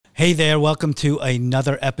Hey there, welcome to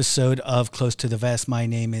another episode of Close to the Vest. My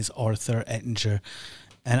name is Arthur Ettinger,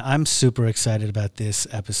 and I'm super excited about this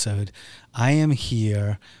episode. I am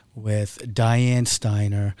here with Diane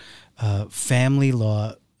Steiner, family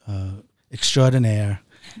law extraordinaire,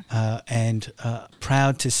 and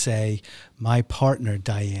proud to say my partner,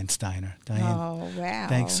 Diane Steiner. Diane, oh, wow.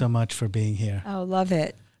 Thanks so much for being here. Oh, love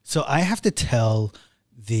it. So I have to tell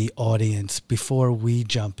the audience before we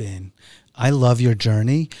jump in, I love your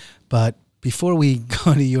journey, but before we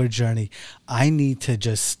go to your journey, I need to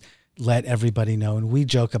just let everybody know, and we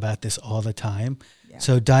joke about this all the time. Yeah.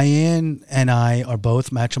 So Diane and I are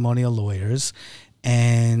both matrimonial lawyers,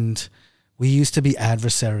 and we used to be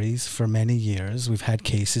adversaries for many years. We've had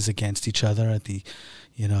cases against each other at the,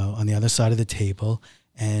 on the other side of the table,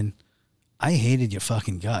 and I hated your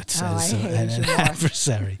fucking guts as an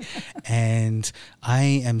adversary. And I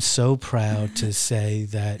am so proud to say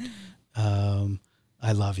that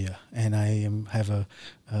I love you, and I have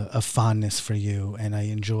a fondness for you, and I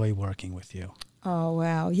enjoy working with you. Oh,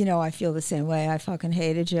 wow. I feel the same way. I fucking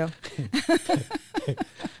hated you.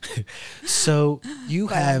 So you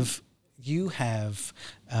have,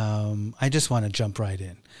 I just want to jump right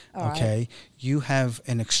in. All okay. Right. You have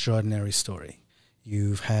an extraordinary story.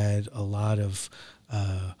 You've had a lot of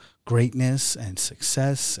greatness and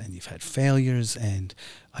success, and you've had failures, and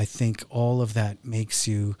I think all of that makes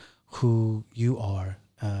you who you are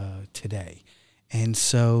today. And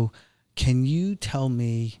so can you tell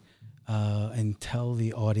me and tell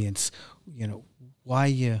the audience, why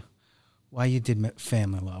you did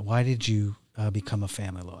family law? Why did you become a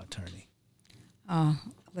family law attorney?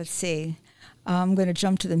 Let's see. I'm going to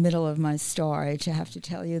jump to the middle of my story to have to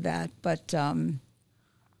tell you that. But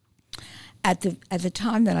at the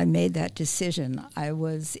time that I made that decision, I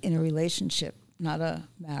was in a relationship, not a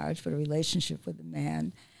marriage, but a relationship with a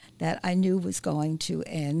man that I knew was going to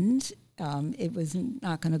end. It was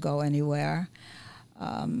not going to go anywhere.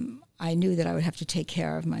 I knew that I would have to take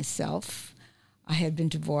care of myself. I had been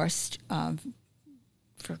divorced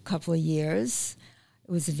for a couple of years.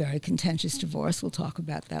 It was a very contentious divorce. We'll talk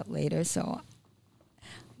about that later. So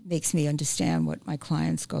it makes me understand what my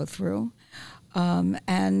clients go through.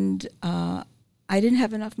 And I didn't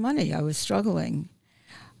have enough money. I was struggling.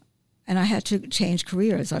 And I had to change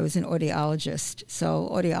careers. I was an audiologist. So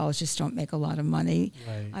audiologists don't make a lot of money.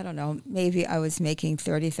 Right. I don't know. Maybe I was making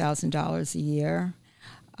 $30,000 a year.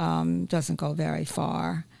 Doesn't go very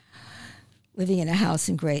far. Living in a house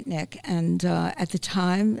in Great Neck. And at the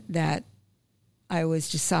time that I was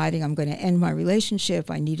deciding I'm going to end my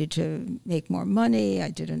relationship, I needed to make more money. I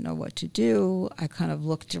didn't know what to do. I kind of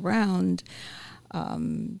looked around,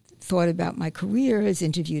 thought about my careers,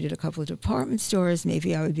 interviewed at a couple of department stores.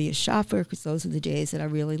 Maybe I would be a shopper, because those are the days that I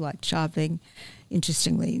really liked shopping.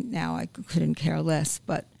 Interestingly, now I couldn't care less.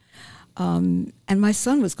 But and my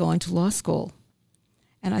son was going to law school.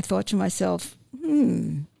 And I thought to myself,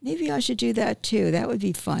 maybe I should do that too. That would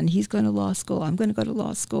be fun. He's going to law school. I'm going to go to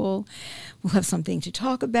law school. We'll have something to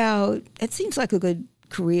talk about. It seems like a good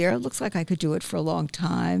career. It looks like I could do it for a long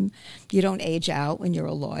time. You don't age out when you're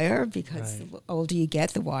a lawyer, because right. The older you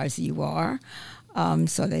get, the wiser you are.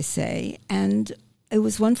 So they say. And it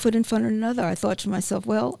was one foot in front of another. I thought to myself,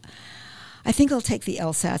 well, I think I'll take the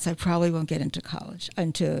LSATs. I probably won't get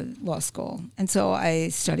into law school. And so I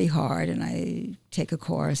study hard, and I take a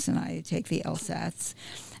course, and I take the LSATs.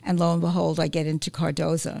 And lo and behold, I get into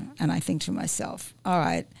Cardozo, and I think to myself, all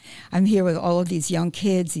right, I'm here with all of these young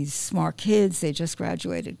kids, these smart kids. They just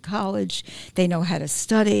graduated college. They know how to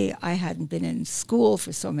study. I hadn't been in school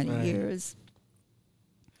for so many right. years.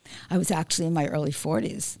 I was actually in my early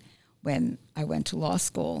 40s when I went to law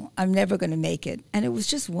school. I'm never going to make it. And it was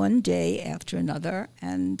just one day after another.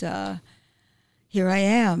 And here I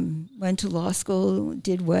am. Went to law school,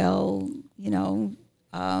 did well,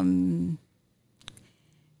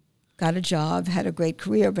 got a job, had a great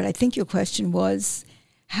career. But I think your question was,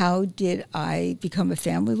 how did I become a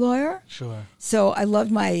family lawyer? Sure. So I loved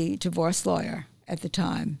my divorce lawyer at the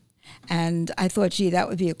time. And I thought, gee, that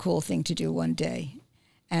would be a cool thing to do one day.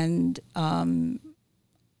 And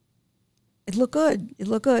it looked good. It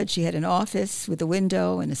looked good. She had an office with a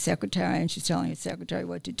window and a secretary, and she's telling her secretary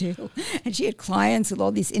what to do. And she had clients with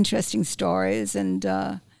all these interesting stories. And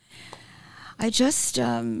I just,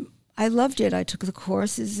 I loved it. I took the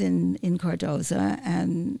courses in Cardozo,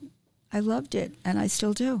 and I loved it, and I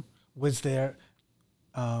still do. Was there,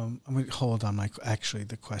 hold on,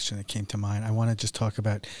 the question that came to mind. I want to just talk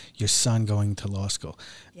about your son going to law school.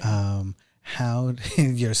 Yeah. how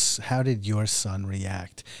did your son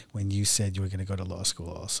react when you said you were going to go to law school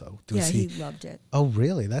also? He loved it. Oh,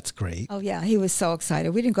 really? That's great. Oh, yeah, he was so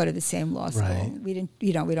excited. We didn't go to the same law school. Right. We didn't,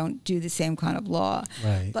 we don't do the same kind of law.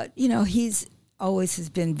 Right. But, he's always has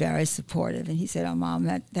been very supportive. And he said, oh, Mom,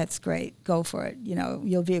 that's great. Go for it.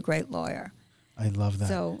 You'll be a great lawyer. I love that.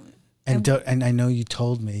 So, and I know you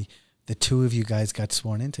told me the two of you guys got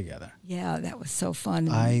sworn in together. Yeah, that was so fun.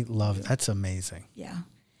 I love it. That's amazing. Yeah.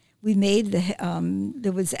 We made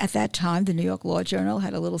there was at that time, the New York Law Journal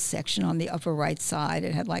had a little section on the upper right side.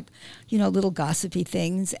 It had little gossipy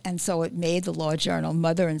things. And so it made the Law Journal,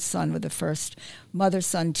 mother and son were the first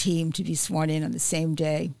mother-son team to be sworn in on the same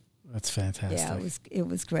day. That's fantastic. Yeah, it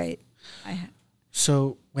was great.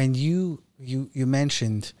 So when you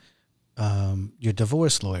mentioned your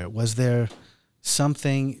divorce lawyer, was there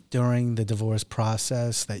something during the divorce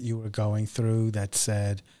process that you were going through that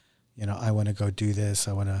said, I want to go do this.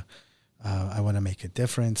 I want to make a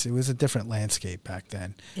difference. It was a different landscape back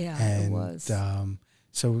then. Yeah, and, it was.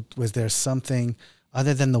 So was there something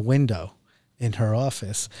other than the window in her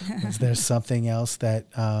office? Was there something else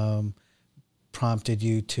that prompted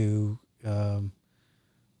you to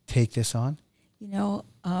take this on?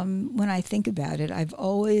 When I think about it, I've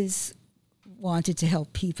always wanted to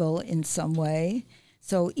help people in some way.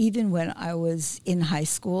 So even when I was in high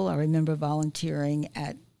school, I remember volunteering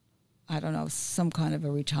at, some kind of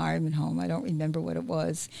a retirement home. I don't remember what it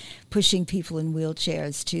was, pushing people in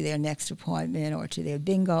wheelchairs to their next appointment or to their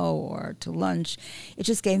bingo or to lunch. It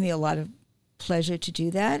just gave me a lot of pleasure to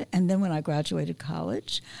do that. And then when I graduated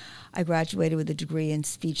college, I graduated with a degree in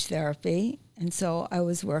speech therapy. And so I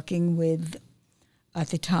was working with, at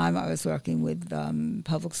the time, I was working with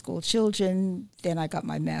public school children. Then I got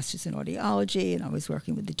my master's in audiology, and I was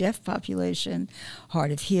working with the deaf population,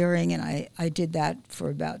 hard of hearing, and I did that for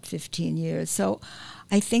about 15 years. So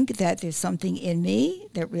I think that there's something in me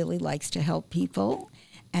that really likes to help people,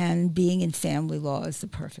 and being in family law is the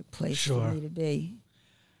perfect place for me to be.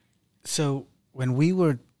 So when we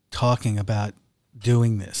were talking about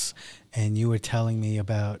doing this, and you were telling me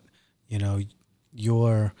about,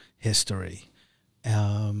 your history,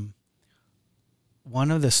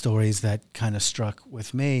 one of the stories that kind of struck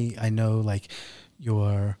with me, I know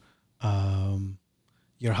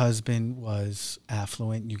your husband was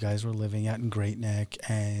affluent. You guys were living out in Great Neck,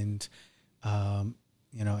 and and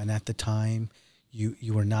at the time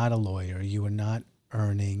you were not a lawyer. You were not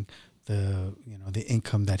earning the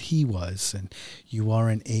income that he was, and you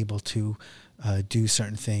weren't able to do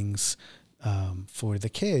certain things for the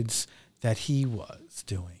kids that he was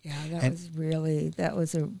doing. Yeah, that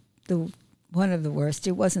was one of the worst.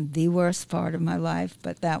 It wasn't the worst part of my life,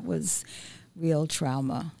 but that was real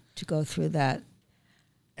trauma to go through that.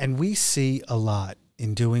 And we see a lot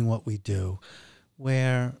in doing what we do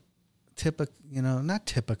where not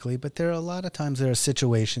typically, but there are a lot of times there are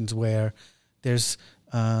situations where there's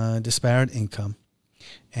disparate income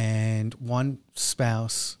and one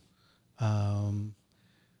spouse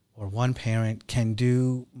or one parent can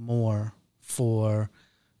do more for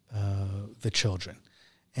the children.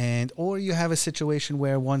 Or you have a situation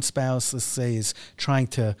where one spouse, let's say, is trying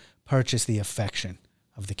to purchase the affection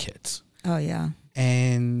of the kids. Oh, yeah.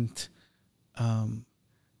 And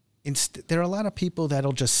there are a lot of people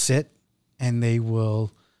that'll just sit and they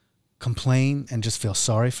will complain and just feel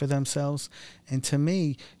sorry for themselves. And to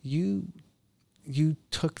me, you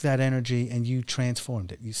took that energy and you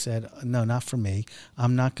transformed it. You said, no, not for me.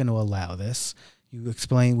 I'm not going to allow this. You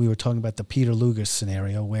explained, we were talking about the Peter Luger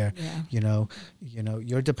scenario where,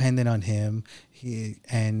 you're dependent on him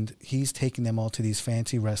he's taking them all to these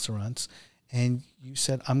fancy restaurants. And you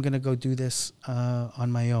said, I'm going to go do this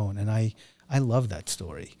on my own. And I love that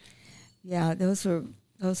story. Yeah, those were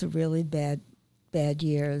really bad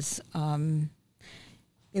years.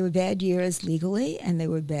 They were bad years legally, and they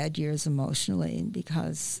were bad years emotionally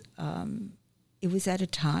because it was at a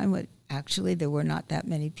time when actually there were not that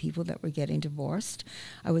many people that were getting divorced.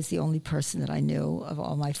 I was the only person that I knew of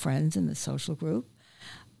all my friends in the social group.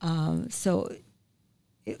 So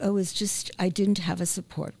it was just, I didn't have a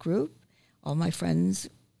support group. All my friends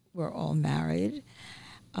were all married.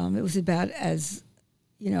 It was about as,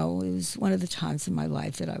 it was one of the times in my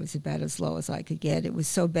life that I was about as low as I could get. It was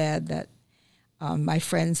so bad that my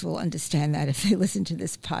friends will understand that if they listen to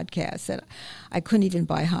this podcast, that I couldn't even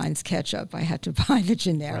buy Heinz ketchup. I had to buy the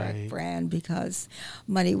generic brand because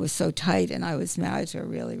money was so tight, and I was married to a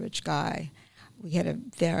really rich guy. We had a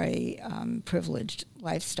very privileged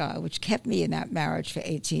lifestyle, which kept me in that marriage for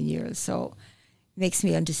 18 years. So it makes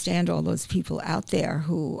me understand all those people out there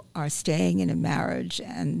who are staying in a marriage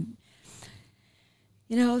and,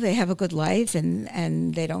 they have a good life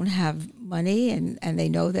and they don't have money and they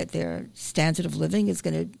know that their standard of living is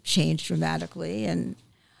going to change dramatically. And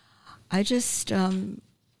I just,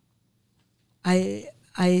 I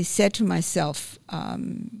said to myself,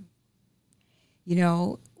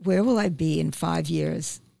 where will I be in 5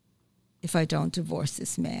 years if I don't divorce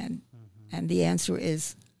this man? Mm-hmm. And the answer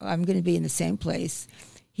is, I'm going to be in the same place.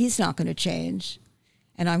 He's not going to change.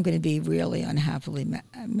 And I'm going to be really unhappily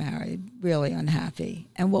married, really unhappy.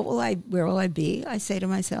 And where will I be? I say to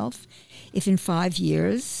myself, if in 5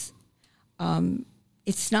 years,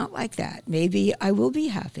 it's not like that. Maybe I will be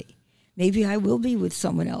happy. Maybe I will be with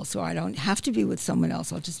someone else, or I don't have to be with someone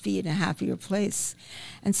else. I'll just be in a happier place.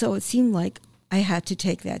 And so it seemed like I had to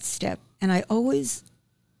take that step. And I always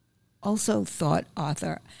also thought,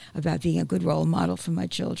 Arthur, about being a good role model for my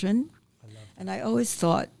children. And I always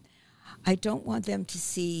thought, I don't want them to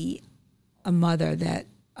see a mother that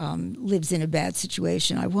lives in a bad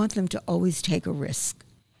situation. I want them to always take a risk.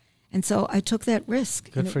 And so I took that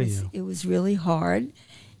risk. Good for you. It was really hard.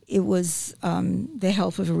 It was the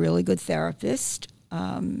help of a really good therapist.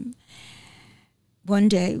 One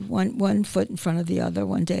day, one foot in front of the other,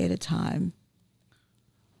 one day at a time.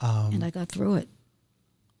 And I got through it.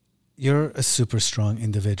 You're a super strong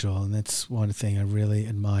individual, and that's one thing I really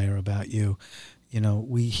admire about you.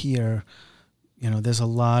 We hear, there's a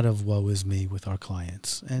lot of woe is me with our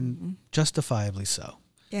clients, and justifiably so.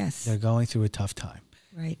 Yes. They're going through a tough time.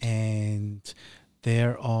 Right. And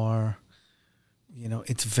there are,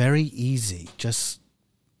 it's very easy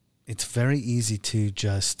to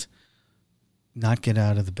just not get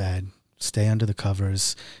out of the bed, stay under the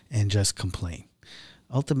covers, and just complain.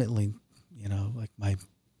 Ultimately,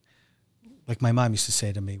 like my mom used to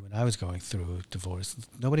say to me when I was going through a divorce,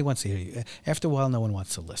 nobody wants to hear you. After a while, no one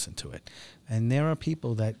wants to listen to it. And there are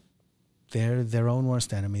people that they're their own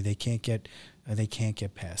worst enemy. They can't get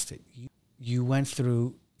past it. You went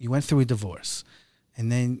through a divorce,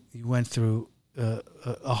 and then you went through a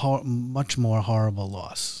much more horrible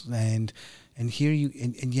loss. And here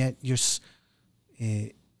and yet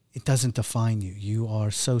it doesn't define you. You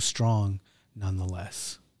are so strong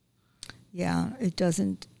nonetheless. Yeah, it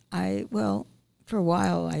doesn't. For a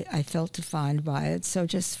while, I felt defined by it. So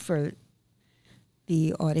just for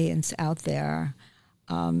the audience out there,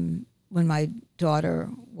 when my daughter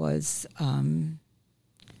was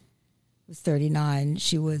 39,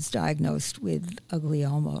 she was diagnosed with a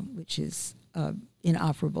glioma, which is an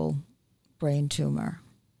inoperable brain tumor.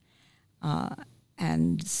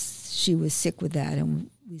 And she was sick with that, and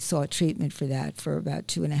we sought treatment for that for about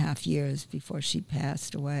 2.5 years before she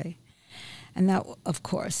passed away. And that, of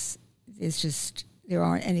course, is just, there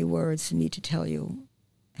aren't any words for me to tell you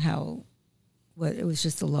it was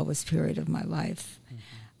just the lowest period of my life.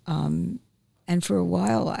 Mm-hmm. And for a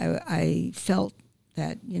while, I felt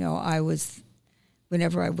that,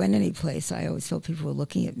 whenever I went any place, I always felt people were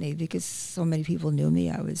looking at me because so many people knew me.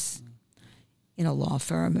 I was in a law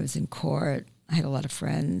firm, I was in court, I had a lot of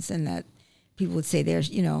friends, and that people would say,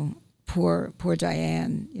 there's, poor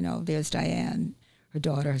Diane, there's Diane. Her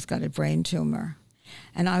daughter has got a brain tumor.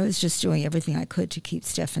 And I was just doing everything I could to keep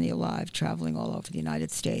Stephanie alive, traveling all over the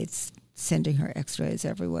United States, sending her x-rays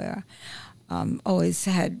everywhere. Always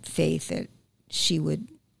had faith that she would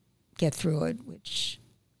get through it, which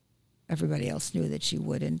everybody else knew that she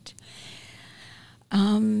wouldn't.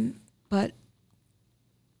 But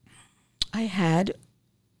I have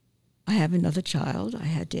another child. I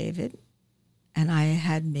had David, and I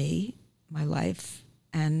had me, my life,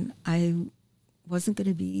 and I wasn't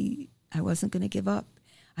going to give up.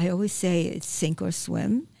 I always say it's sink or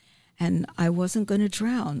swim, and I wasn't going to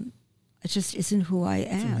drown. It just isn't who I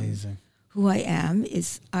am. It's amazing. Who I am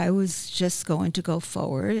is I was just going to go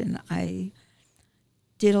forward, and I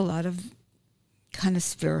did a lot of kind of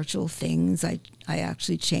spiritual things. I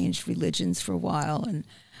actually changed religions for a while, and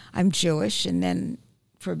I'm Jewish, and then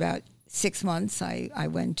for about 6 months I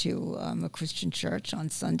went to a Christian church on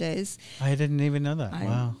Sundays. I didn't even know that.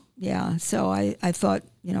 Wow. Yeah, so I thought,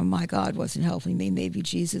 my God wasn't helping me. Maybe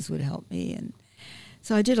Jesus would help me. And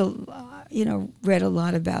so I did read a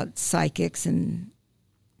lot about psychics and,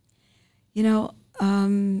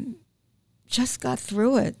 just got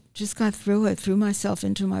through it. Threw myself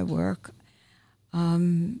into my work.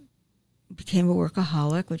 Became a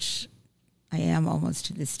workaholic, which I am almost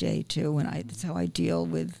to this day too. That's how I deal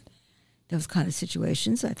with those kind of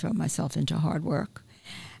situations. I throw myself into hard work.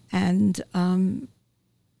 And,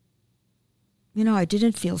 I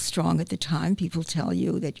didn't feel strong at the time. People tell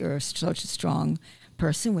you that you're such a strong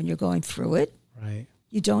person when you're going through it. Right.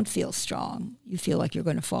 You don't feel strong. You feel like you're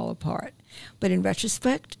going to fall apart. But in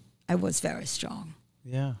retrospect, I was very strong.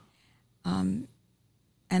 Yeah.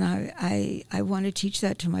 And I want to teach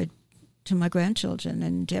that to my grandchildren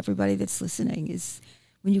and to everybody that's listening, is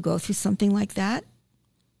when you go through something like that,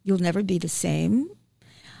 you'll never be the same.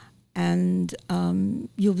 And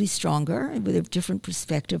you'll be stronger with a different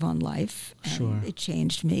perspective on life. And Sure. it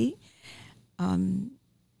changed me.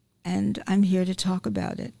 And I'm here to talk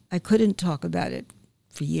about it. I couldn't talk about it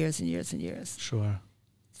for years and years and years. Sure.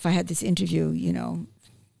 If I had this interview,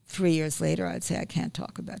 3 years later, I'd say I can't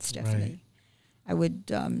talk about Stephanie. Right. I would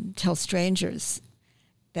tell strangers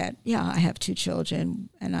that, I have 2 children,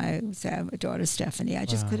 and I would say I have a daughter, Stephanie. I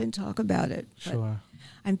just Wow. couldn't talk about it. But Sure.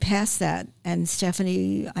 I'm past that, and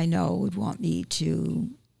Stephanie, I know, would want me to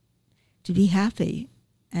be happy,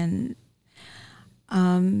 and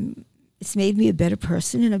it's made me a better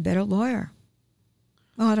person and a better lawyer.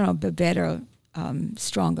 Well, I don't know, but better,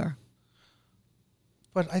 stronger.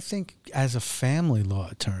 But I think as a family law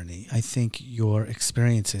attorney, I think your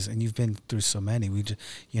experiences, and you've been through so many,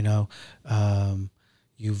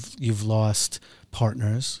 you've lost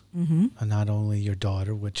partners, not only your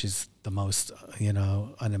daughter, which is the most,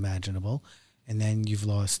 unimaginable, and then you've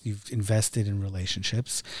invested in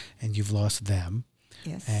relationships, and you've lost them,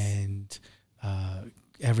 Yes. and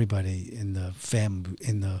everybody in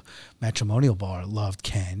the matrimonial bar loved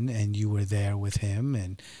Ken, and you were there with him,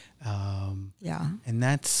 and and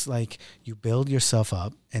that's like, you build yourself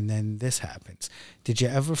up, and then this happens. Did you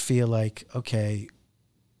ever feel like, okay,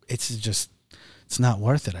 it's not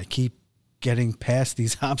worth it? I keep getting past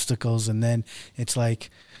these obstacles, and then it's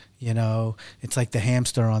like, it's like the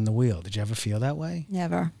hamster on the wheel. Did you ever feel that way?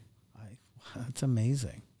 Never. That's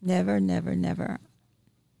amazing. Never, never, never.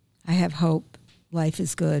 I have hope. Life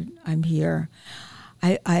is good. I'm here.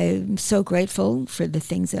 I'm so grateful for the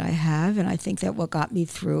things that I have, and I think that what got me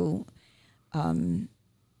through,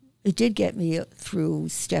 it did get me through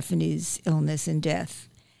Stephanie's illness and death,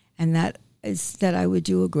 and that is that I would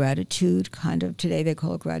do a gratitude today they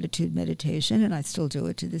call it gratitude meditation, and I still do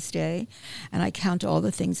it to this day, and I count all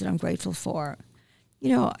the things that I'm grateful for.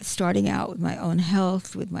 Starting out with my own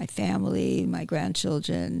health, with my family, my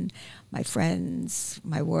grandchildren, my friends,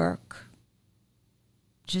 my work,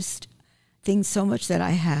 just things so much that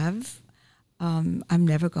I have. I'm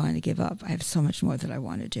never going to give up. I have so much more that I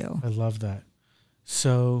want to do. I love that.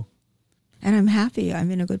 So, and I'm happy. I'm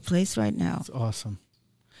in a good place right now. It's awesome.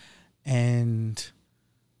 And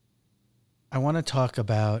I want to talk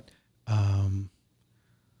about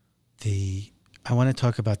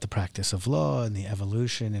the practice of law and the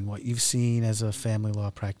evolution and what you've seen as a family law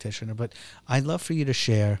practitioner. But I'd love for you to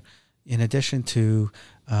share, in addition to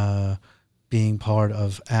being part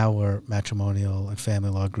of our matrimonial and family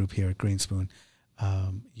law group here at Greenspoon,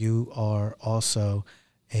 you are also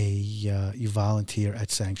you volunteer at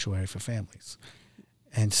Sanctuary for Families.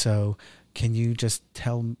 And so can you just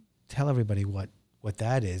tell everybody what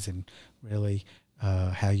that is, and really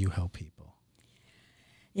how you help people?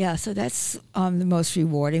 Yeah, so that's the most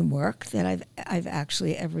rewarding work that I've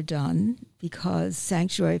actually ever done, because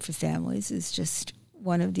Sanctuary for Families is just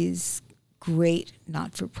one of these great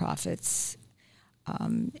not-for-profits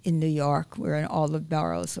in New York. We're in all the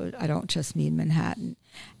boroughs, so I don't just mean Manhattan.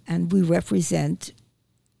 And we represent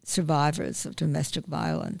survivors of domestic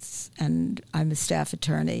violence, and I'm a staff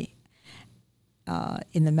attorney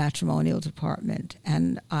in the matrimonial department,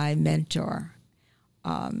 and I mentor,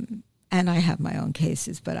 and I have my own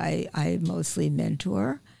cases, but I mostly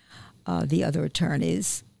mentor the other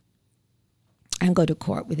attorneys and go to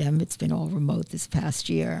court with them. It's been all remote this past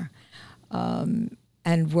year, and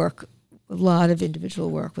work a lot of individual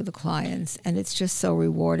work with the clients, and it's just so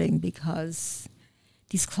rewarding because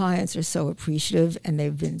these clients are so appreciative, and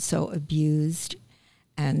they've been so abused,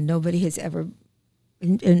 and nobody has ever.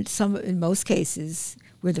 In most cases,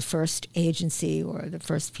 we're the first agency or the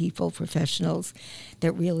first professionals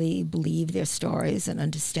that really believe their stories and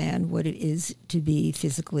understand what it is to be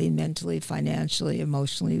physically, mentally, financially,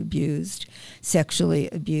 emotionally abused, sexually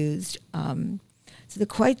abused. So they're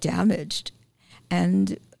quite damaged.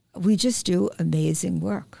 And we just do amazing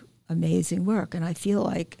work. And I feel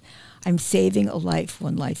like I'm saving a life,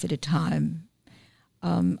 one life at a time.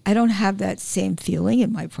 I don't have that same feeling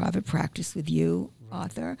in my private practice with you,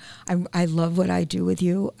 Arthur. I love what I do with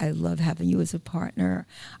you. I love having you as a partner.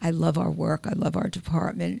 I love our work. I love our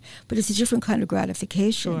department. But it's a different kind of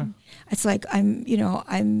gratification. Sure. It's like I'm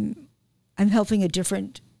helping a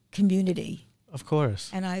different community. Of course.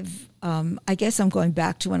 And I guess I'm going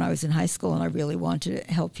back to when I was in high school, and I really wanted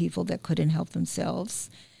to help people that couldn't help themselves.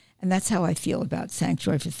 And that's how I feel about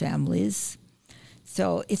Sanctuary for Families.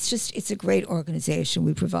 So it's a great organization.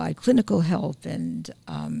 We provide clinical help and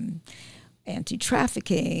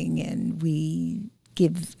anti-trafficking, and we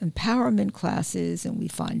give empowerment classes, and we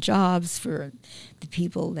find jobs for the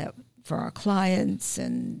people for our clients,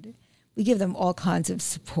 and we give them all kinds of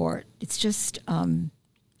support. It's just,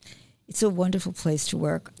 it's a wonderful place to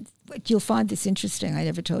work. But you'll find this interesting. I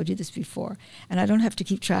never told you this before, and I don't have to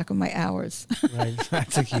keep track of my hours. Right,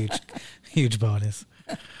 that's a huge bonus.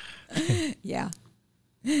 Yeah.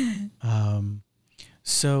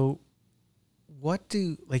 So what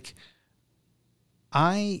you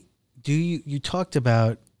talked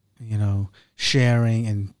about, sharing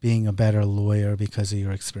and being a better lawyer because of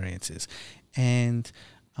your experiences. And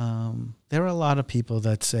there are a lot of people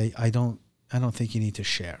that say, I don't think you need to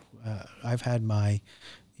share. I've had my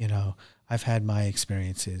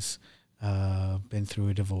experiences, been through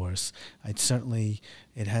a divorce.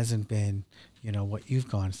 It hasn't been, what you've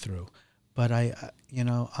gone through. But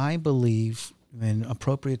I believe in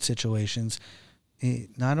appropriate situations,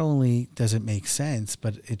 not only does it make sense,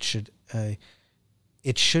 but it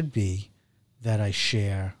should be that I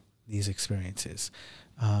share these experiences.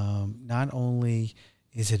 Not only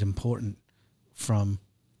is it important from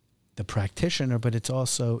the practitioner, but it's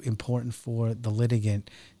also important for the litigant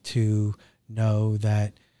to know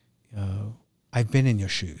that I've been in your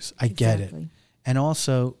shoes. I get it. And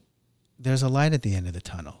also, there's a light at the end of the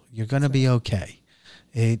tunnel. You're going to be okay.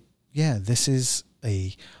 This is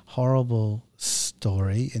a horrible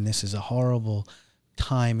story, and this is a horrible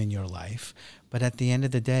time in your life. But at the end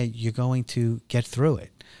of the day, you're going to get through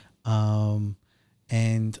it. And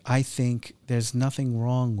I think there's nothing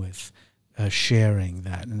wrong with sharing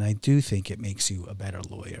that. And I do think it makes you a better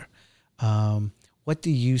lawyer. What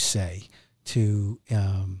do you say to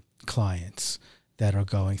clients that are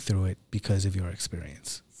going through it because of your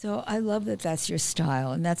experience? So I love that that's your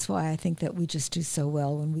style, and that's why I think that we just do so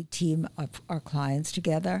well when we team up our clients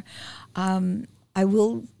together. I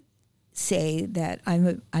will say that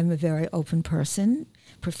I'm a very open person,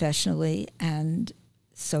 professionally and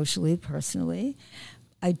socially, personally.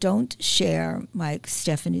 I don't share my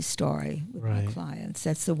Stephanie story with my clients.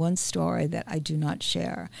 That's the one story that I do not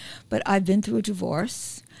share. But I've been through a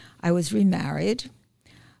divorce. I was remarried.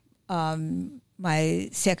 My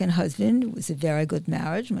second husband was a very good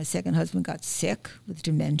marriage. My second husband got sick with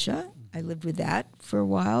dementia. I lived with that for a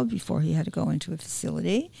while before he had to go into a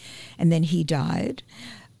facility, and then he died.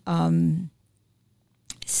 I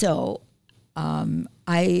feel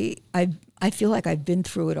like I've been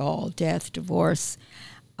through it all: death, divorce,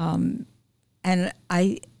 and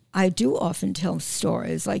I do often tell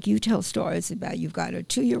stories, like you tell stories about you've got a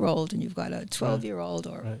 2-year-old and you've got a 12-year-old,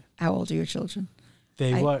 or how old are your children?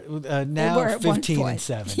 They were now 15 and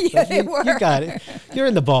 7. Yeah, they were. You got it. You're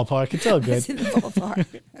in the ballpark. It's all good. It's in the ballpark.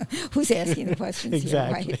 Who's asking the questions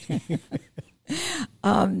exactly. here,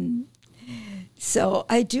 right? So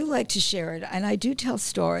I do like to share it, and I do tell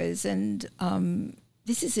stories. And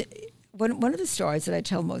this is one of the stories that I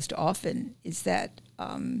tell most often is that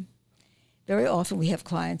very often we have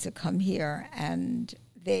clients that come here and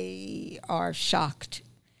they are shocked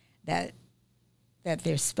that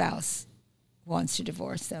their spouse wants to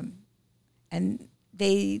divorce them, and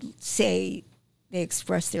they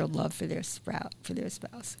express their love for their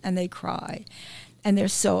spouse, and they cry, and they're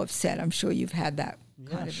so upset. I'm sure you've had that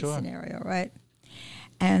kind of a scenario, right?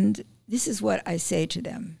 And this is what I say to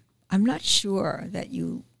them: I'm not sure that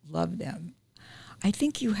you love them. I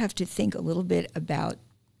think you have to think a little bit about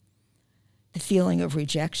the feeling of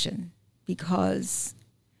rejection, because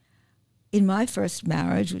in my first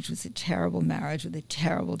marriage, which was a terrible marriage with a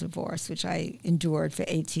terrible divorce, which I endured for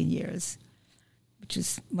 18 years, which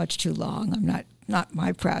is much too long. I'm not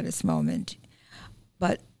my proudest moment.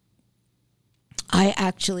 But I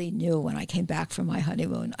actually knew when I came back from my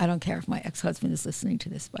honeymoon, I don't care if my ex-husband is listening to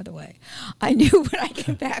this, by the way. I knew when I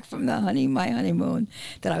came back from my honeymoon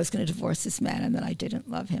that I was going to divorce this man and that I didn't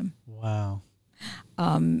love him. Wow.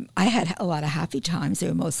 I had a lot of happy times. They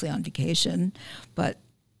were mostly on vacation, but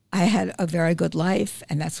I had a very good life,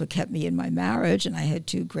 and that's what kept me in my marriage, and I had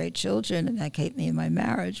 2 great children, and that kept me in my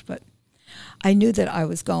marriage. But I knew that I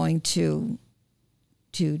was going to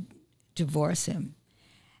divorce him.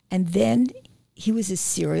 And then he was a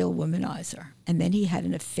serial womanizer, and then he had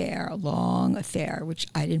an affair, a long affair, which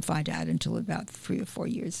I didn't find out until about 3 or 4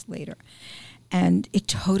 years later. And it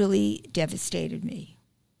totally devastated me.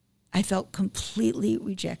 I felt completely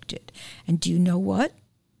rejected. And do you know what?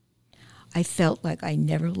 I felt like I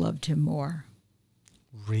never loved him more.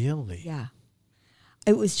 Really? Yeah.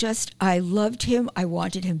 It was just, I loved him. I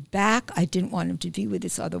wanted him back. I didn't want him to be with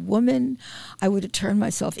this other woman. I would have turned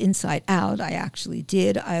myself inside out. I actually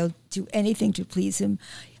did. I'll do anything to please him.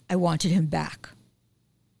 I wanted him back.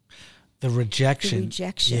 The rejection. The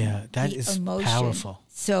rejection. Yeah, that is emotion, powerful.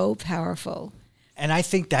 So powerful. And I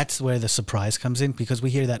think that's where the surprise comes in, because we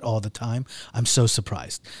hear that all the time. I'm so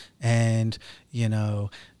surprised. And,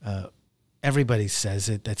 everybody says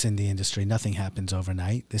it that's in the industry. Nothing happens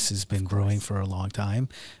overnight. This has been brewing for a long time.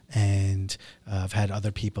 And I've had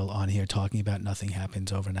other people on here talking about nothing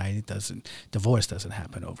happens overnight. Divorce doesn't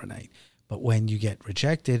happen overnight. But when you get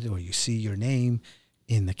rejected or you see your name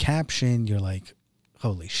in the caption, you're like,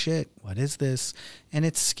 holy shit, what is this? And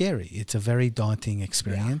it's scary. It's a very daunting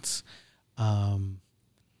experience. Yeah.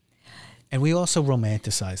 And we also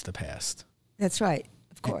romanticize the past. That's right.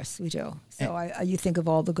 Of course, we do. So you think of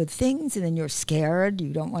all the good things, and then you're scared.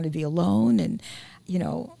 You don't want to be alone, and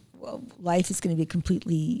life is going to be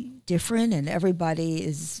completely different, and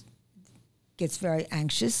everybody gets very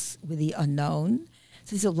anxious with the unknown.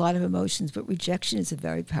 So there's a lot of emotions, but rejection is a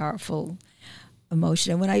very powerful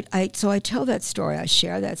emotion. And when I tell that story, I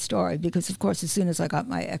share that story because, of course, as soon as I got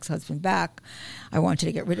my ex-husband back, I wanted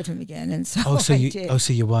to get rid of him again, and so I did.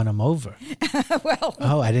 So you won him over?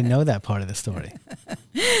 Well, I didn't know that part of the story.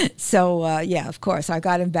 So of course, I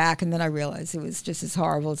got him back, and then I realized it was just as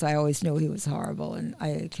horrible as I always knew he was horrible, and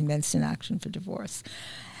I commenced an action for divorce.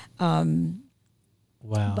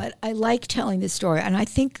 Wow! But I like telling this story, and I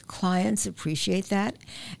think clients appreciate that.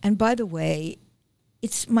 And by the way,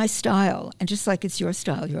 it's my style, and just like it's your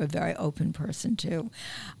style, you're a very open person too.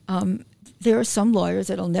 There are some lawyers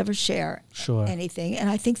that'll never share anything, and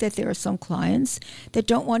I think that there are some clients that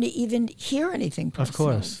don't want to even hear anything personal. Of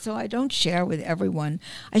course. So I don't share with everyone.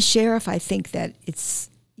 I share if I think that it's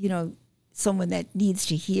someone that needs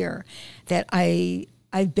to hear that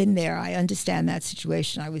I've been there. I understand that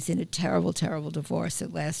situation. I was in a terrible, terrible divorce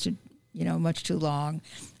that lasted much too long.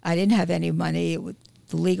 I didn't have any money.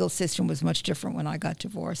 The legal system was much different when I got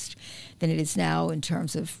divorced than it is now in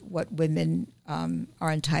terms of what women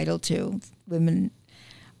are entitled to. Women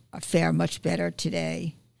fare much better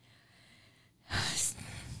today.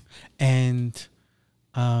 And,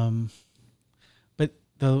 but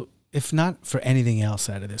though, if not for anything else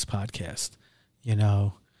out of this podcast,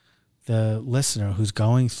 the listener who's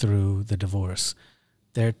going through the divorce,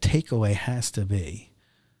 their takeaway has to be,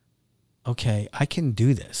 okay, I can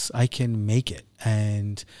do this. I can make it.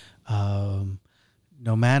 And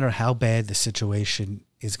no matter how bad the situation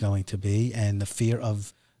is going to be and the fear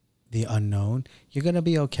of the unknown, you're going to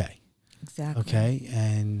be okay. Exactly. Okay?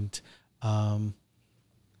 And,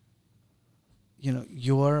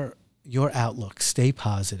 your outlook, stay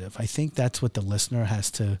positive. I think that's what the listener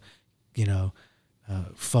has to,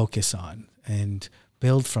 focus on and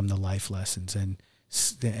build from the life lessons and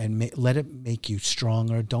let it make you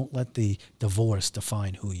stronger. Don't let the divorce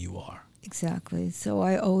define who you are. Exactly. So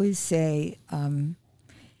I always say,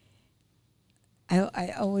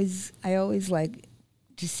 I always like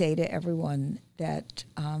to say to everyone that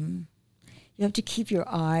you have to keep your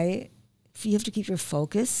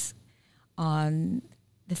focus on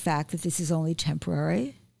the fact that this is only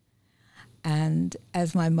temporary. And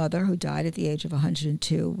as my mother, who died at the age of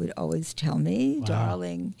 102, would always tell me, wow,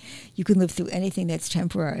 darling, you can live through anything that's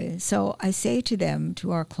temporary. So I say to them, to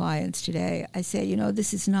our clients today, I say,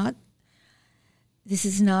 this is not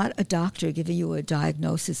a doctor giving you a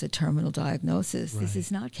diagnosis, a terminal diagnosis. Right. This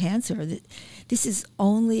is not cancer. This is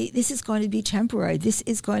going to be temporary. This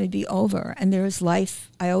is going to be over. And there is life.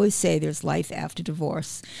 I always say there's life after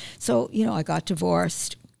divorce. So, I got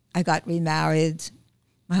divorced. I got remarried.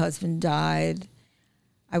 My husband died.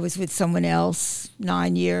 I was with someone else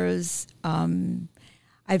 9 years.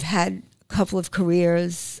 I've had a couple of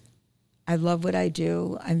careers. I love what I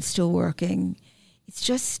do. I'm still working. It's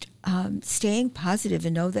just staying positive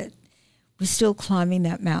and know that we're still climbing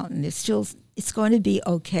that mountain. It's going to be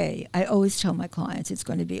okay. I always tell my clients it's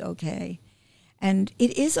going to be okay. And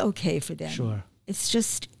it is okay for them. Sure. It's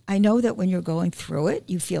just, I know that when you're going through it,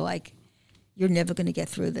 you feel like you're never going to get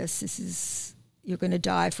through this. You're going to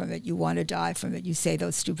die from it. You want to die from it. You say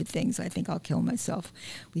those stupid things. I think I'll kill myself.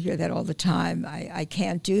 We hear that all the time. I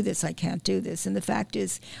can't do this. I can't do this. And the fact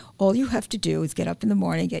is, all you have to do is get up in the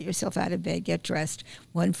morning, get yourself out of bed, get dressed,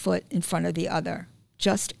 one foot in front of the other.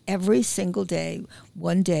 Just every single day,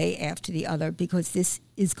 one day after the other, because this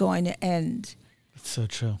is going to end. That's so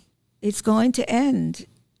true. It's going to end.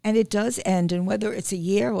 And it does end. And whether it's a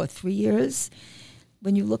year or 3 years,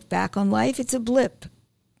 when you look back on life, it's a blip.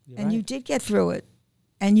 And right. You did get through it,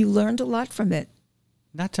 and you learned a lot from it.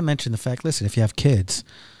 Not to mention the fact, listen, if you have kids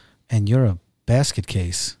and you're a basket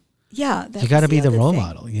case, you got to be the role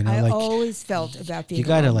model. I always felt about being. You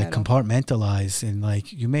got to compartmentalize,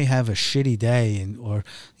 and you may have a shitty day, or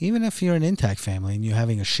even if you're an intact family and you're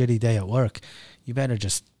having a shitty day at work, you better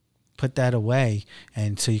just put that away,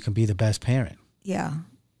 and so you can be the best parent. Yeah.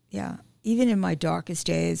 even in my darkest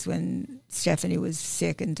days when Stephanie was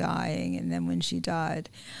sick and dying, and then when she died,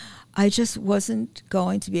 I just wasn't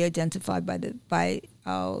going to be identified by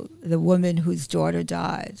the woman whose daughter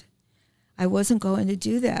died. I wasn't going to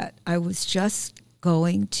do that. I was just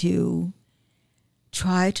going to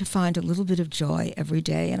try to find a little bit of joy every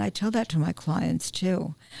day. And I tell that to my clients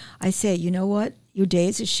too. I say, you know what? Your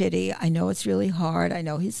days are shitty. I know it's really hard. I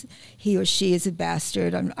know he or she is a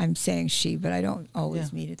bastard. I'm saying she, but I don't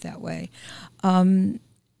always mean it that way. You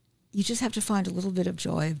just have to find a little bit of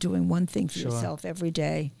joy of doing one thing for yourself every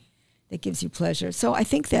day that gives you pleasure. So I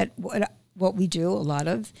think that what we do a lot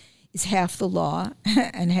of is half the law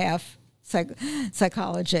and half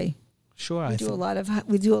psychology. Sure, we do a lot of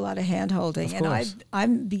hand holding, and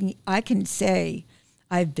I can say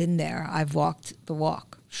I've been there. I've walked the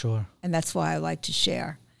walk. Sure, and that's why I like to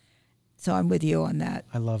share. So I'm with you on that.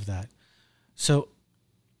 I love that. So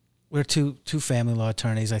we're two family law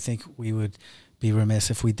attorneys. I think we would be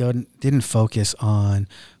remiss if we didn't focus on,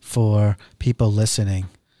 for people listening,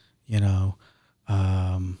 do's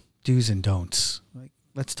and don'ts. Like,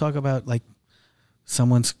 let's talk about, like,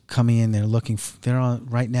 someone's coming in, they're looking to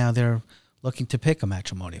pick a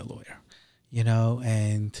matrimonial lawyer,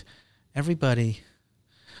 and everybody,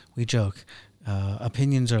 we joke,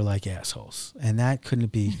 opinions are like assholes, and that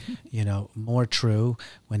couldn't be, more true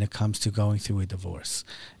when it comes to going through a divorce.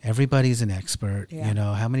 Everybody's an expert.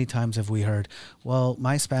 How many times have we heard, well,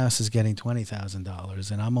 my spouse is getting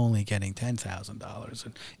 $20,000 and I'm only getting $10,000,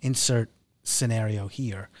 and insert scenario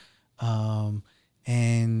here.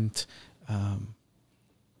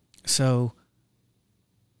 So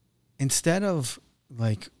instead of,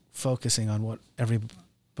 like, focusing on what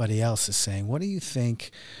everybody else is saying, what do you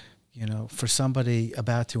think, for somebody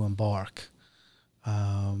about to embark,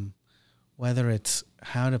 whether it's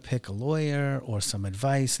how to pick a lawyer or some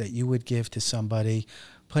advice that you would give to somebody,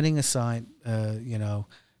 putting aside,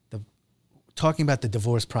 talking about the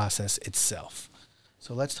divorce process itself.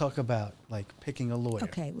 So let's talk about, like, picking a lawyer.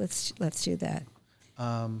 Okay, let's do that.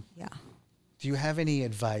 Yeah. Do you have any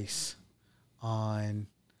advice on,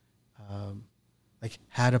 like,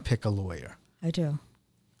 how to pick a lawyer? I do.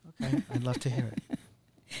 Okay, I'd love to hear it.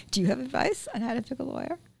 Do you have advice on how to pick a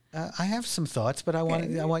lawyer? I have some thoughts, but I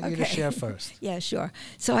want you to share first. Yeah, sure.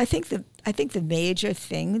 So I think the major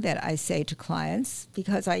thing that I say to clients,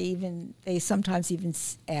 because they sometimes even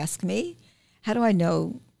ask me, how do I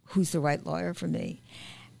know who's the right lawyer for me?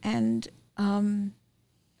 And I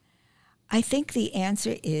think the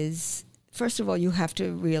answer is, first of all, you have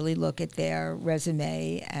to really look at their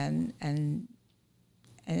resume and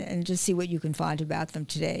just see what you can find about them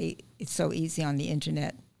today. It's so easy on the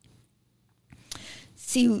internet.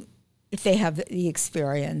 See if they have the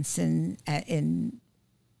experience in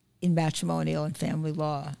matrimonial and family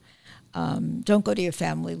law. Don't go to your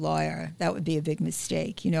family lawyer. That would be a big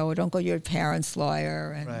mistake, or don't go to your parents'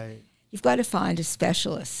 lawyer. And right. You've got to find a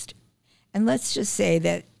specialist. And let's just say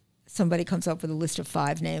that somebody comes up with a list of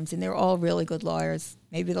 5 names and they're all really good lawyers.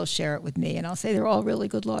 Maybe they'll share it with me and I'll say they're all really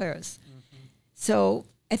good lawyers. Mm-hmm. So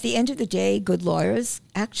at the end of the day, good lawyers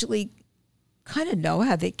actually kind of know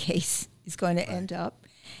how their case is going to end up.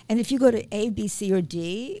 And if you go to A, B, C, or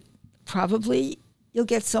D, probably you'll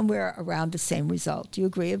get somewhere around the same result. Do you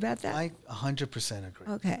agree about that? I 100% agree.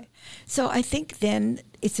 Okay. So I think then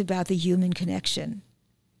it's about the human connection.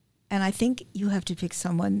 And I think you have to pick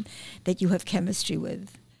someone that you have chemistry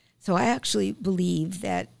with. So I actually believe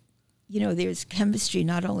that, there's chemistry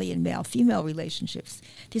not only in male-female relationships.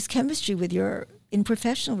 There's chemistry in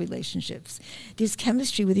professional relationships. There's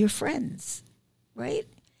chemistry with your friends, right?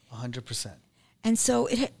 100%. And so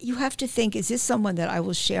you have to think, is this someone that I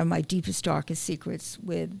will share my deepest, darkest secrets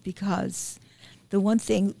with? Because the one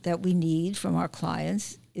thing that we need from our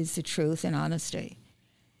clients is the truth and honesty.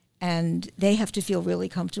 And they have to feel really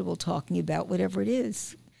comfortable talking about whatever it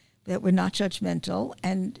is, that we're not judgmental.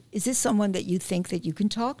 And is this someone that you think that you can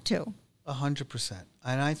talk to? 100%.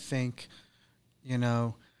 And I think,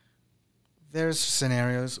 there's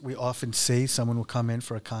scenarios we often see. Someone will come in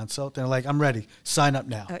for a consult. They're like, I'm ready. Sign up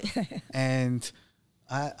now. And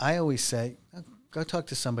I always say, go talk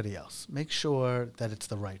to somebody else. Make sure that it's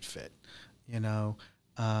the right fit.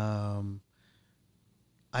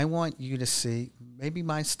 I want you to see maybe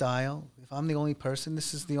my style. If I'm the only person,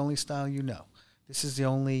 this is the only style you know. This is the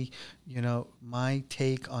only, my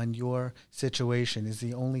take on your situation is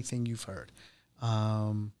the only thing you've heard.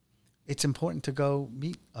 It's important to go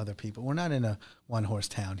meet other people. We're not in a one-horse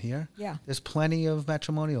town here. Yeah. There's plenty of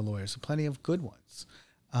matrimonial lawyers, plenty of good ones.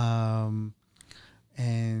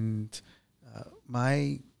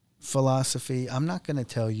 My philosophy, I'm not going to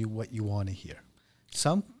tell you what you want to hear.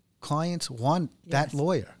 Some clients want that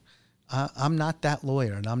lawyer. I'm not that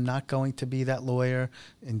lawyer, and I'm not going to be that lawyer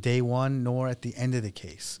in day one nor at the end of the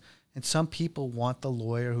case. And some people want the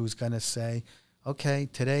lawyer who's going to say, okay,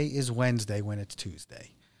 today is Wednesday when it's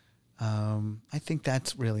Tuesday. I think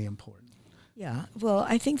that's really important. Yeah, well,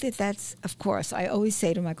 I think that's, of course, I always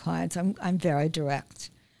say to my clients, I'm very direct.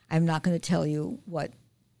 I'm not going to tell you what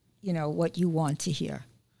you want to hear.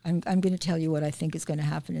 I'm going to tell you what I think is going to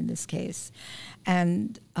happen in this case.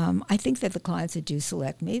 And I think that the clients that do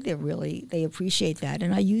select me, they appreciate that.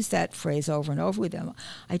 And I use that phrase over and over with them.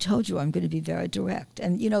 I told you I'm going to be very direct.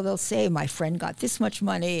 And, they'll say, my friend got this much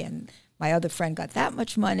money and my other friend got that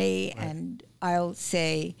much money. Right. And I'll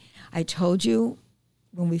say, I told you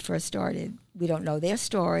when we first started, we don't know their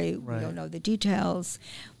story, right. We don't know the details,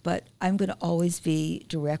 but I'm going to always be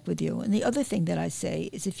direct with you. And the other thing that I say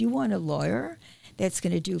is if you want a lawyer that's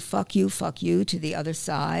going to do fuck you to the other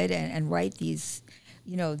side and write these,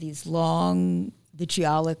 these long,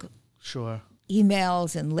 vitriolic sure.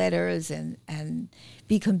 emails and letters and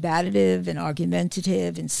be combative and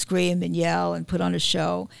argumentative and scream and yell and put on a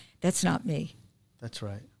show, that's not me. That's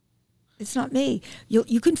right. It's not me.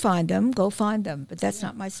 You can find them, go find them, but that's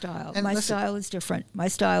not my style. And my style is different. My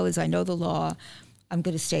style is I know the law. I'm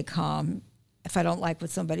going to stay calm. If I don't like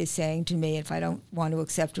what somebody's saying to me, if I don't want to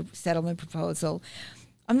accept a settlement proposal,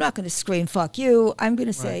 I'm not going to scream, fuck you. I'm going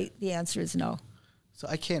to say the answer is no. So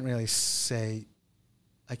I can't really say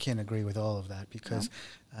I can't agree with all of that because...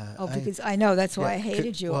 No? Because I know. That's why I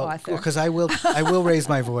hated you, Arthur. Because I will raise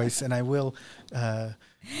my voice and I will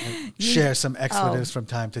share some expletives from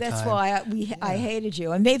time to time. That's why I hated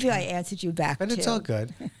you. And maybe I answered you back, but too. It's all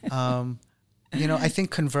good. I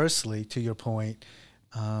think conversely, to your point,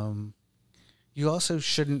 you also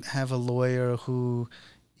shouldn't have a lawyer who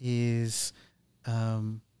is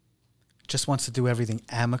just wants to do everything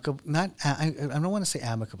amicably. I don't want to say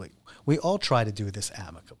amicably. We all try to do this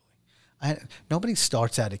amicably. Nobody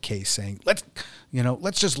starts out a case saying let's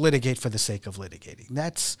just litigate for the sake of litigating.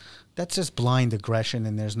 That's just blind aggression,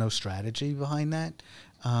 and there's no strategy behind that.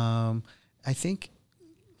 I think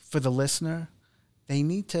for the listener, they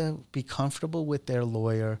need to be comfortable with their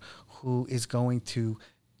lawyer who is going to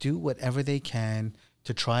do whatever they can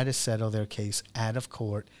to try to settle their case out of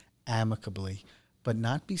court amicably, but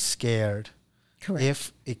not be scared Correct.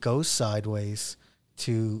 If it goes sideways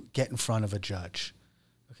to get in front of a judge.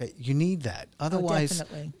 Okay, you need that. Otherwise,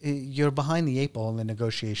 you're behind the eight ball in the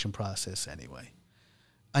negotiation process anyway.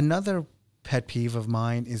 Another pet peeve of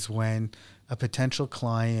mine is when a potential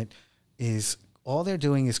client all they're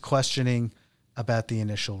doing is questioning about the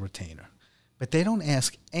initial retainer, but they don't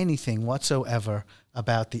ask anything whatsoever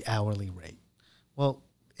about the hourly rate. Well,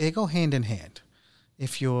 they go hand in hand.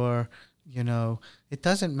 If you're, it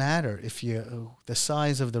doesn't matter if the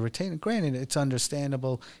size of the retainer. Granted, it's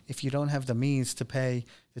understandable if you don't have the means to pay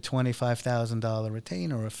the $25,000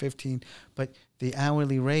 retainer or $15,000, but the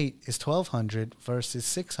hourly rate is $1,200 versus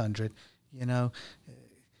 $600.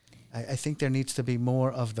 I think there needs to be more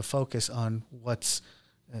of the focus on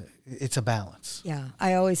it's a balance. Yeah,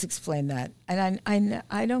 I always explain that, and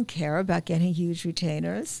I don't care about getting huge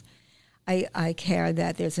retainers. I care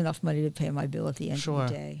that there's enough money to pay my bill at the end of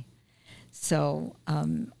the day. So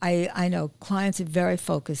I know clients are very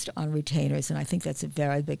focused on retainers, and I think that's a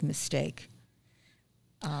very big mistake.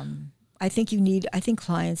 I think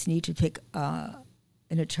clients need to pick an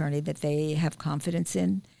attorney that they have confidence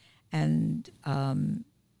in, and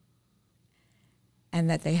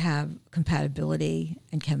that they have compatibility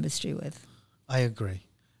and chemistry with. I agree.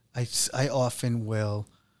 I often will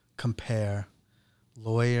compare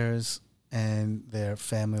lawyers and their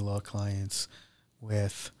family law clients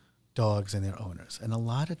with dogs and their owners. And a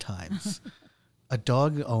lot of times, a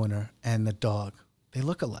dog owner and the dog, they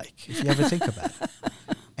look alike, if you ever think about it.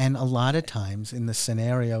 And a lot of times in the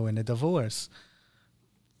scenario in a divorce,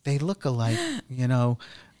 they look alike,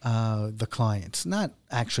 the clients. Not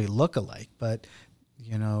actually look alike, but,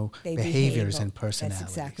 behaviors and personalities.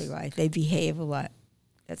 That's exactly right. They behave a lot.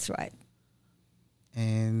 That's right.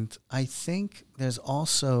 And I think there's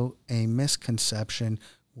also a misconception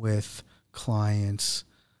with clients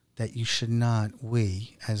that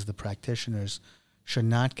we, as the practitioners, should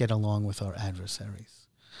not get along with our adversaries.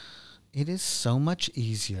 It is so much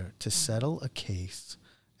easier to settle a case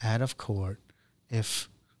out of court if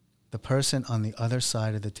the person on the other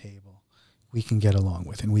side of the table we can get along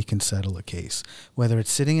with and we can settle a case. Whether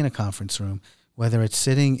it's sitting in a conference room, whether it's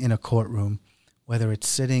sitting in a courtroom, whether it's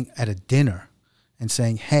sitting at a dinner and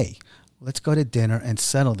saying, hey, let's go to dinner and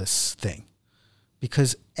settle this thing.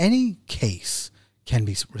 Because any case can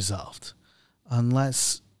be resolved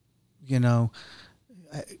unless,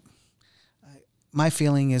 my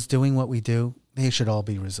feeling is doing what we do, they should all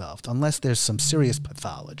be resolved, unless there's some serious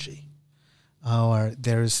pathology, or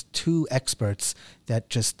there's two experts that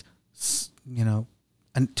just,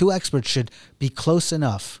 and two experts should be close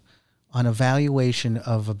enough on evaluation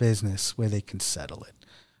of a business where they can settle it.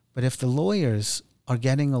 But if the lawyers are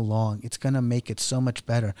getting along, it's going to make it so much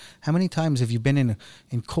better. How many times have you been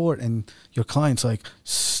in court and your client's like,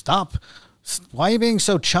 stop, why are you being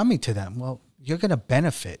so chummy to them? Well, you're going to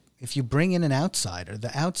benefit. If you bring in an outsider,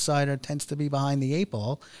 the outsider tends to be behind the eight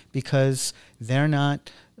ball because they're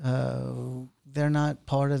not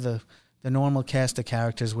part of the normal cast of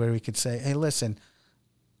characters where we could say, hey, listen,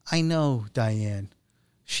 I know Diane.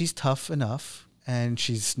 She's tough enough and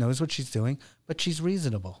she knows what she's doing, but she's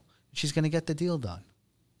reasonable. She's going to get the deal done.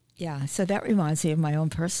 Yeah, so that reminds me of my own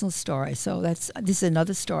personal story. So this is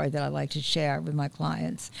another story that I like to share with my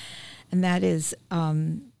clients. And that is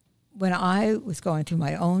when I was going through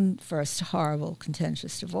my own first horrible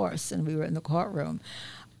contentious divorce and we were in the courtroom,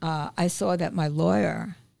 I saw that my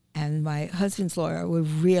lawyer and my husband's lawyer were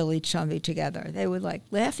really chummy together. They were like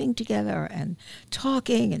laughing together and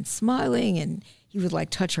talking and smiling, and he would like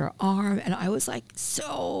touch her arm, and I was like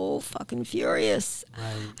so fucking furious.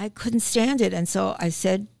 Right. I couldn't stand it. And so I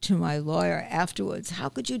said to my lawyer afterwards, how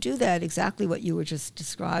could you do that? Exactly what you were just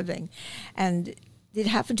describing. And it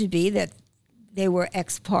happened to be that they were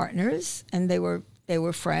ex-partners and they were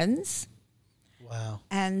friends. Wow.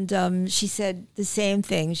 And she said the same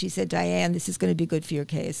thing. She said, Diane, this is going to be good for your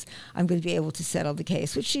case. I'm going to be able to settle the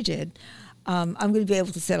case, which she did. I'm going to be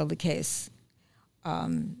able to settle the case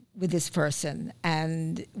with this person.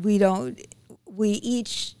 And we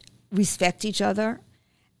each respect each other,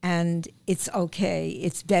 and it's okay.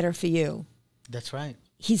 It's better for you. That's right.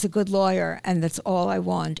 He's a good lawyer, and that's all I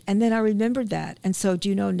want. And then I remembered that. And so do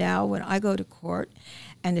you know now when I go to court,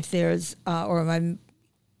 and if there's, or I'm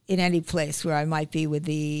in any place where I might be with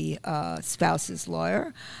the spouse's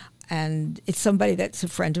lawyer, and it's somebody that's a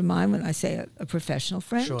friend of mine, when I say a professional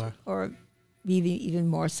friend, Sure. or even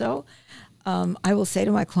more so, I will say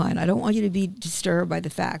to my client, I don't want you to be disturbed by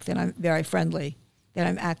the fact that I'm very friendly, that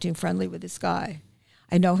I'm acting friendly with this guy.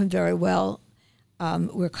 I know him very well.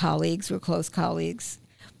 We're colleagues, we're close colleagues,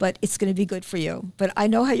 but it's going to be good for you. But I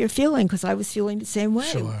know how you're feeling because I was feeling the same way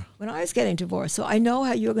Sure. when I was getting divorced. So I know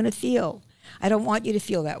how you're going to feel. I don't want you to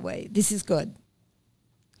feel that way. This is good.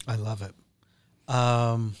 I love it.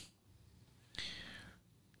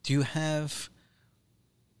 Do you have,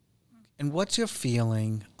 and what's your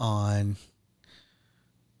feeling on,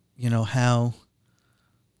 how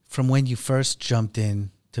from when you first jumped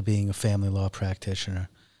in to being a family law practitioner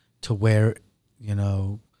to where,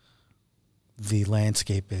 the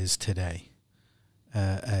landscape is today,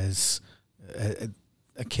 as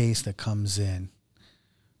a case that comes in?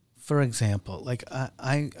 For example, like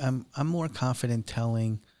I'm more confident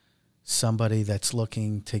telling somebody that's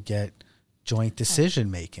looking to get joint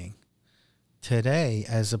decision making today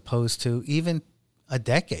as opposed to even a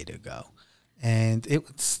decade ago. And it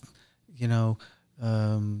was,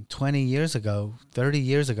 20 years ago, 30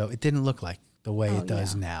 years ago, it didn't look like the way it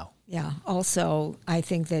does now. Yeah. Also, I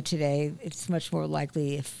think that today it's much more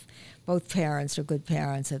likely, if both parents are good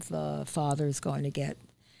parents, that the father is going to get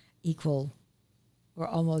equal or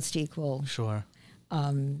almost equal Sure.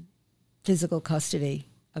 physical custody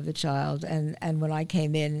of the child. And when I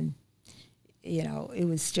came in, it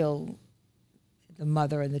was still the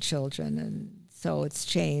mother and the children. And so it's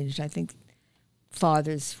changed. I think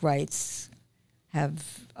fathers' rights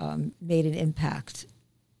have made an impact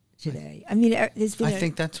today. I mean, there's been I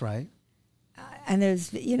think that's right. And there's,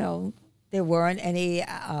 there weren't any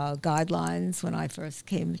guidelines when I first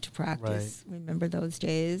came to practice. Right. Remember those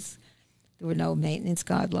days? There were no maintenance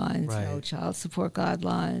guidelines, Right. no child support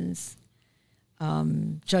guidelines.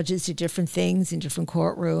 Judges did different things in different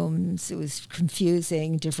courtrooms. It was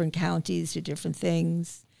confusing. Different counties did different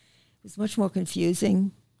things. It was much more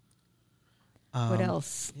confusing. What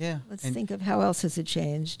else? Yeah. Let's think of how else has it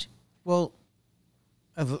changed. Well,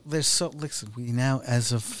 listen, we now,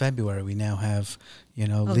 as of February, we now have,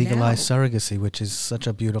 legalized surrogacy, which is such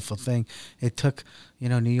a beautiful thing. It took,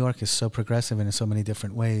 New York is so progressive in so many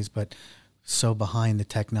different ways, but so behind the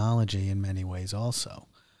technology in many ways also.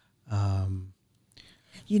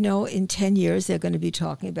 In 10 years, they're going to be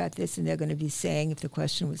talking about this, and they're going to be saying, if the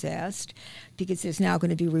question was asked, because there's now going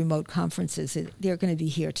to be remote conferences, they're going to be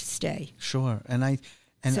here to stay. Sure.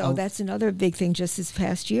 So that's another big thing just this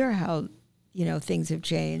past year, how, things have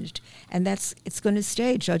changed. And it's going to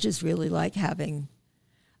stay. Judges really like having...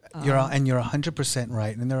 You're 100%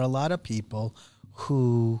 right. And there are a lot of people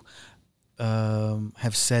who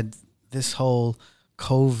have said this whole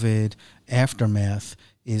COVID aftermath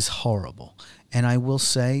is horrible. And I will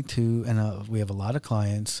say we have a lot of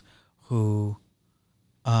clients who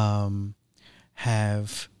have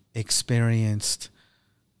experienced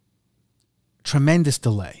tremendous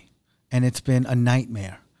delay, and it's been a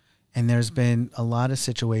nightmare. And there's been a lot of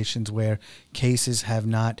situations where cases have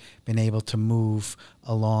not been able to move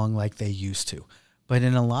along like they used to. But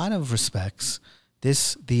in a lot of respects,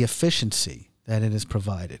 the efficiency that it has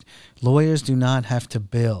provided, lawyers do not have to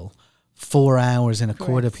bill 4 hours in a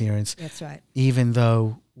court appearance. That's right. Even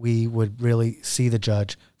though we would really see the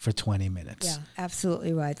judge for 20 minutes. Yeah,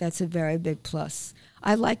 absolutely right. That's a very big plus.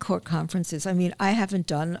 I like court conferences. I mean, I haven't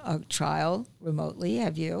done a trial remotely.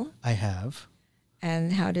 Have you? I have.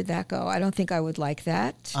 And how did that go? I don't think I would like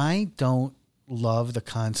that. I don't love the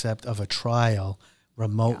concept of a trial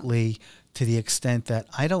remotely to the extent that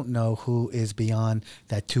I don't know who is beyond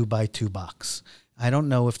that 2x2 box. I don't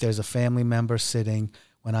know if there's a family member sitting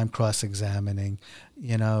when I'm cross-examining.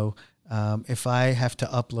 If I have to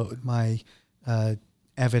upload my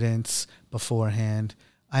evidence beforehand,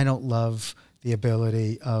 I don't love the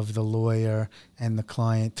ability of the lawyer and the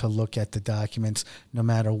client to look at the documents, no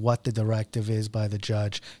matter what the directive is by the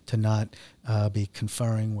judge, to not be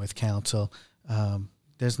conferring with counsel.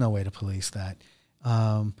 There's no way to police that.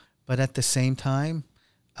 But at the same time,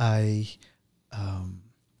 I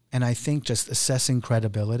think just assessing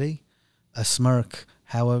credibility, a smirk,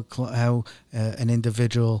 how an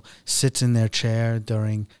individual sits in their chair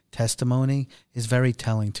during testimony is very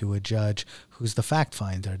telling to a judge who's the fact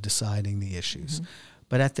finder deciding the issues.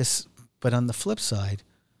 Mm-hmm. But on the flip side,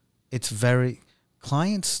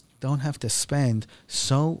 clients don't have to spend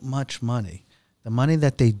so much money, the money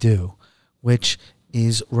that they do, which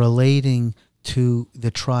is relating to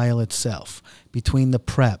the trial itself, between the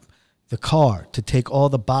prep, the car to take all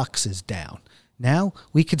the boxes down. Now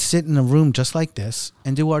we could sit in a room just like this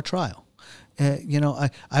and do our trial.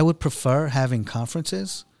 I would prefer having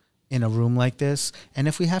conferences in a room like this. And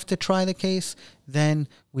if we have to try the case, then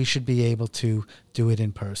we should be able to do it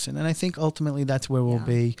in person. And I think ultimately that's where we'll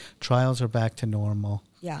be. Trials are back to normal.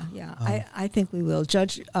 Yeah. I think we will.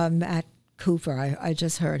 Judge Matt Cooper, I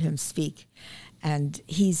just heard him speak. And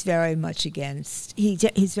he's very much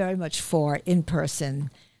he's very much for in-person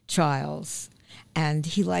trials. And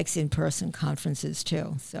he likes in-person conferences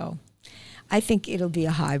too. So I think it'll be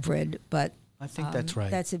a hybrid, but I think that's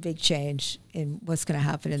right. That's a big change in what's going to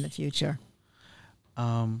happen in the future.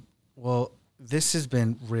 Well, this has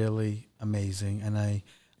been really amazing, and I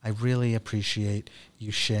really appreciate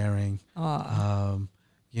you sharing. I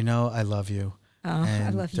love you. I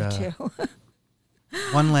love you too.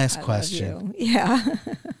 One last question. Yeah.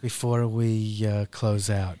 Before we close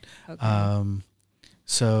out. Okay.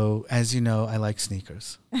 So, as you know, I like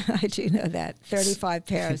sneakers. I do know that. 35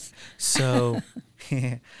 pairs. So,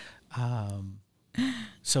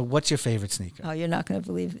 so what's your favorite sneaker? Oh, you're not going to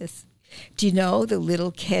believe this. Do you know the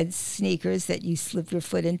little kids' sneakers that you slip your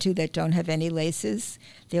foot into that don't have any laces?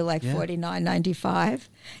 They're like $49.95.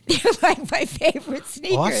 They're like my favorite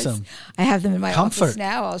sneakers. Awesome. I have them in my Comfort. office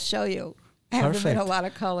now. I'll show you. I have them in a lot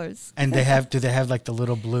of colors. And do they have like the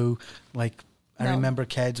little blue, like, I remember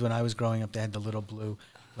kids when I was growing up, they had the little blue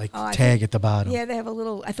tag at the bottom. Yeah, they have a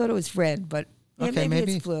little, I thought it was red, but maybe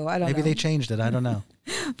it's blue. I don't know. Maybe they changed it. I don't know.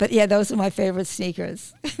 But yeah, those are my favorite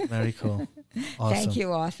sneakers. Very cool. Awesome. Thank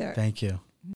you, Arthur. Thank you.